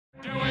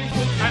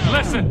and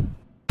listen.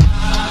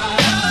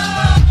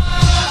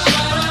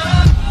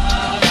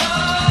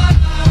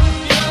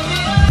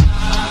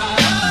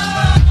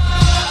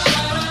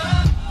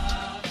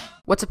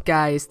 What's up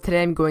guys,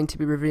 today I'm going to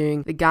be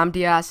reviewing the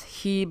Gamdias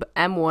HEB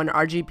M1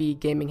 RGB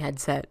gaming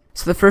headset.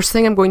 So the first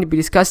thing I'm going to be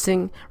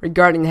discussing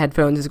regarding the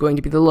headphones is going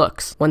to be the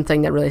looks. One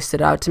thing that really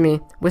stood out to me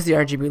was the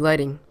RGB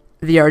lighting.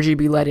 The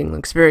RGB lighting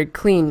looks very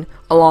clean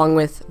along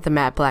with the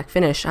matte black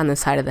finish on the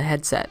side of the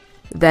headset.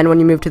 Then when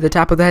you move to the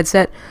top of the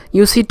headset,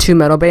 you'll see two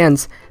metal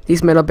bands.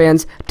 These metal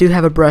bands do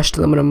have a brushed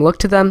aluminum look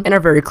to them and are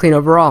very clean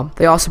overall.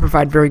 They also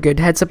provide very good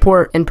head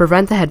support and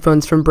prevent the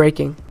headphones from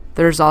breaking.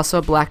 There's also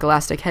a black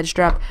elastic head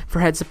strap for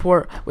head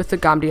support with the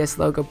Gamdias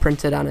logo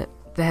printed on it.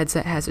 The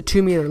headset has a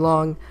 2-meter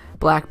long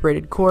black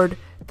braided cord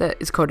that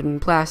is coated in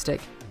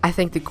plastic. I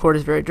think the cord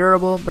is very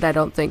durable, but I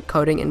don't think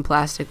coating in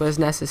plastic was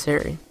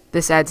necessary.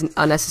 This adds an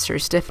unnecessary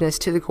stiffness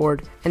to the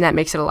cord, and that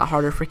makes it a lot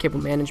harder for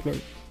cable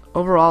management.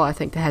 Overall, I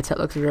think the headset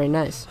looks very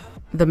nice.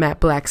 The matte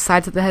black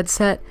sides of the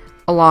headset,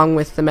 along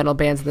with the metal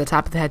bands at the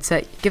top of the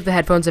headset, give the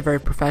headphones a very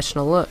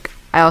professional look.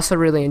 I also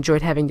really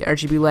enjoyed having the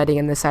RGB lighting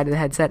on the side of the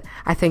headset.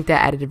 I think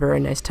that added a very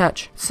nice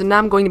touch. So now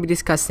I'm going to be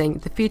discussing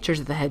the features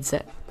of the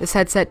headset. This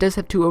headset does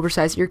have two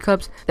oversized ear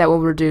cups that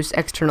will reduce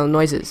external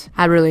noises.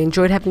 I really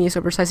enjoyed having these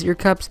oversized ear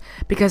cups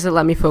because it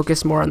let me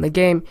focus more on the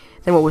game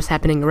than what was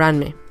happening around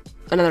me.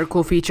 Another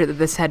cool feature that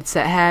this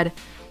headset had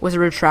was a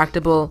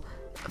retractable,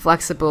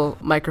 flexible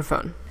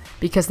microphone.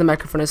 Because the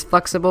microphone is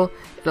flexible,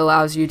 it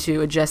allows you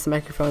to adjust the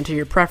microphone to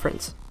your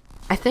preference.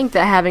 I think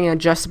that having an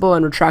adjustable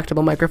and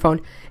retractable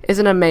microphone is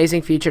an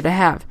amazing feature to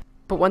have,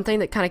 but one thing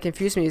that kind of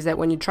confused me is that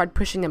when you tried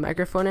pushing the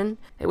microphone in,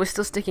 it was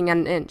still sticking at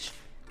an inch.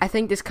 I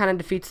think this kind of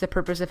defeats the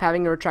purpose of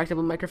having a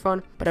retractable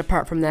microphone, but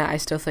apart from that, I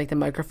still think the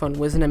microphone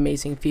was an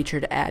amazing feature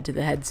to add to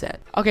the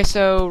headset. Okay,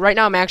 so right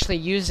now I'm actually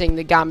using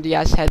the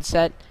Gamdias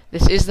headset.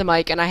 This is the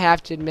mic, and I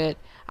have to admit,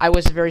 I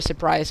was very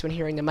surprised when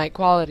hearing the mic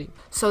quality.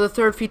 So the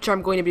third feature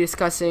I'm going to be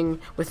discussing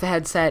with the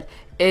headset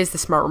is the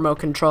smart remote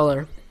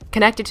controller.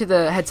 Connected to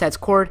the headset's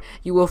cord,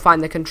 you will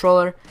find the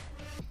controller.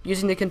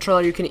 Using the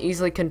controller, you can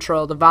easily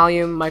control the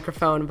volume,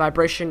 microphone,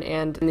 vibration,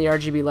 and the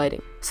RGB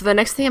lighting. So the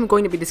next thing I'm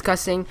going to be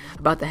discussing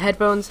about the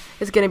headphones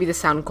is going to be the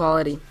sound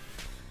quality.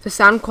 The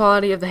sound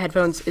quality of the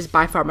headphones is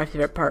by far my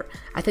favorite part.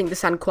 I think the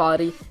sound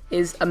quality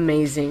is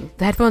amazing.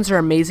 The headphones are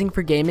amazing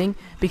for gaming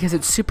because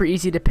it's super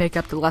easy to pick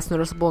up the less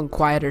noticeable and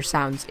quieter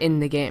sounds in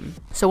the game.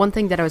 So one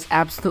thing that I was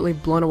absolutely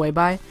blown away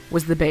by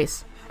was the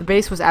bass. The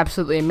bass was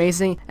absolutely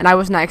amazing, and I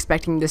was not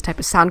expecting this type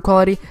of sound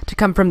quality to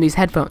come from these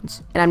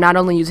headphones. And I'm not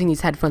only using these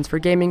headphones for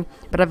gaming,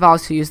 but I've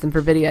also used them for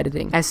video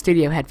editing as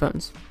studio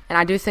headphones. And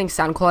I do think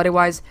sound quality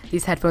wise,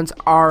 these headphones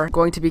are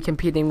going to be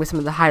competing with some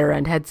of the higher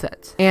end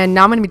headsets. And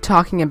now I'm going to be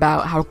talking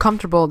about how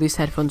comfortable these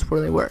headphones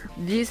really were.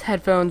 These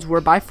headphones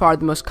were by far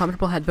the most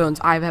comfortable headphones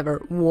I've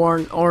ever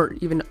worn or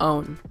even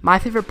owned. My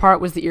favorite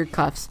part was the ear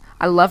cuffs.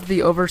 I loved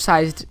the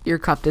oversized ear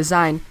cuff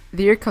design.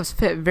 The ear cuffs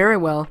fit very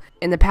well,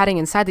 and the padding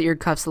inside the ear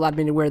cuffs allowed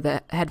me to wear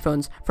the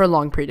headphones for a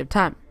long period of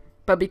time.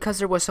 But because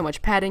there was so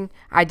much padding,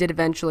 I did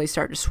eventually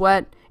start to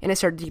sweat, and it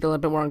started to get a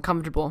little bit more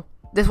uncomfortable.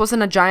 This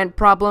wasn't a giant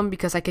problem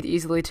because I could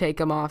easily take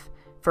them off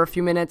for a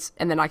few minutes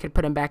and then I could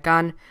put them back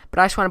on, but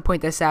I just want to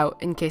point this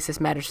out in case this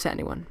matters to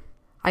anyone.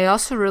 I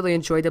also really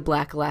enjoyed the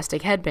black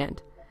elastic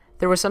headband.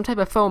 There was some type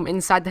of foam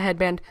inside the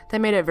headband that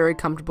made it very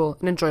comfortable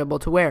and enjoyable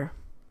to wear.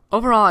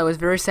 Overall, I was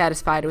very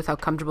satisfied with how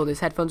comfortable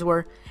these headphones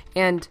were,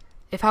 and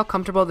if how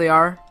comfortable they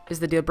are is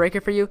the deal breaker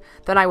for you,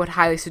 then I would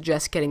highly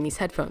suggest getting these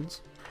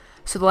headphones.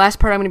 So the last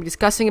part I'm going to be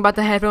discussing about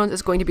the headphones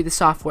is going to be the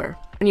software.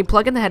 When you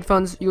plug in the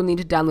headphones, you will need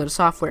to download a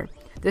software.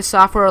 This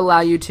software will allow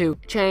you to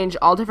change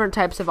all different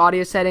types of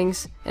audio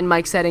settings and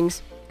mic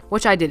settings,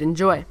 which I did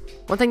enjoy.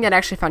 One thing that I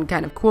actually found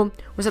kind of cool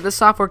was that the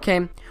software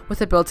came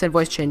with a built-in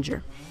voice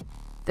changer.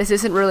 This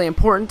isn't really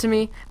important to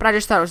me, but I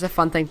just thought it was a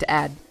fun thing to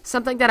add.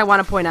 Something that I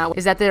want to point out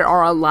is that there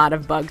are a lot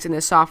of bugs in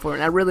this software,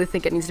 and I really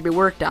think it needs to be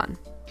worked on.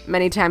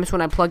 Many times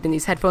when I plugged in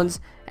these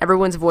headphones,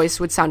 everyone's voice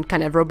would sound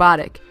kind of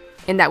robotic,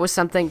 and that was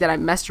something that I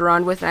messed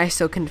around with and I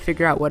still couldn't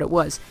figure out what it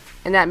was,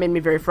 and that made me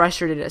very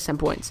frustrated at some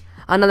points.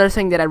 Another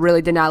thing that I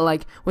really did not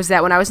like was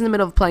that when I was in the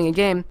middle of playing a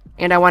game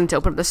and I wanted to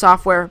open up the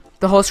software,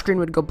 the whole screen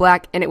would go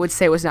black and it would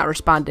say it was not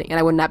responding, and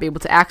I would not be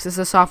able to access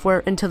the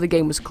software until the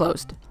game was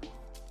closed.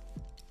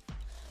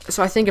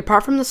 So I think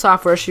apart from the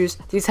software issues,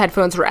 these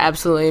headphones were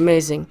absolutely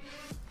amazing.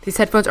 These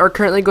headphones are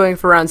currently going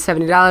for around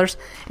 $70,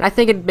 and I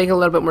think it'd make a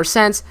little bit more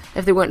sense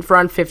if they went for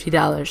around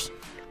 $50.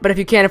 But if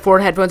you can't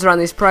afford headphones around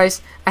this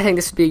price, I think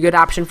this would be a good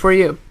option for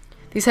you.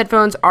 These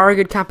headphones are a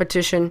good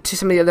competition to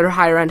some of the other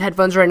higher end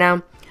headphones right now,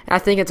 and I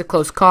think it's a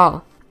close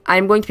call. I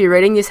am going to be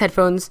rating these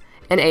headphones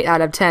an 8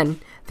 out of 10.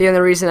 The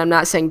only reason I'm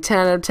not saying 10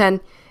 out of 10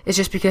 is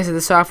just because of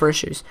the software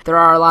issues. There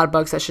are a lot of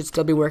bugs that should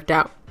still be worked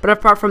out. But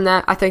apart from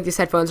that, I think these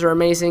headphones are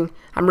amazing.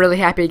 I'm really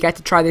happy I got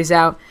to try these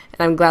out,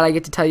 and I'm glad I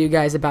get to tell you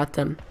guys about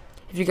them.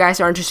 If you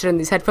guys are interested in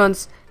these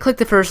headphones, click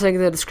the first link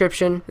in the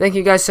description. Thank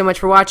you guys so much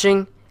for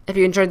watching. If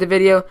you enjoyed the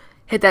video,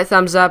 hit that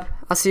thumbs up.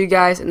 I'll see you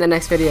guys in the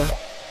next video.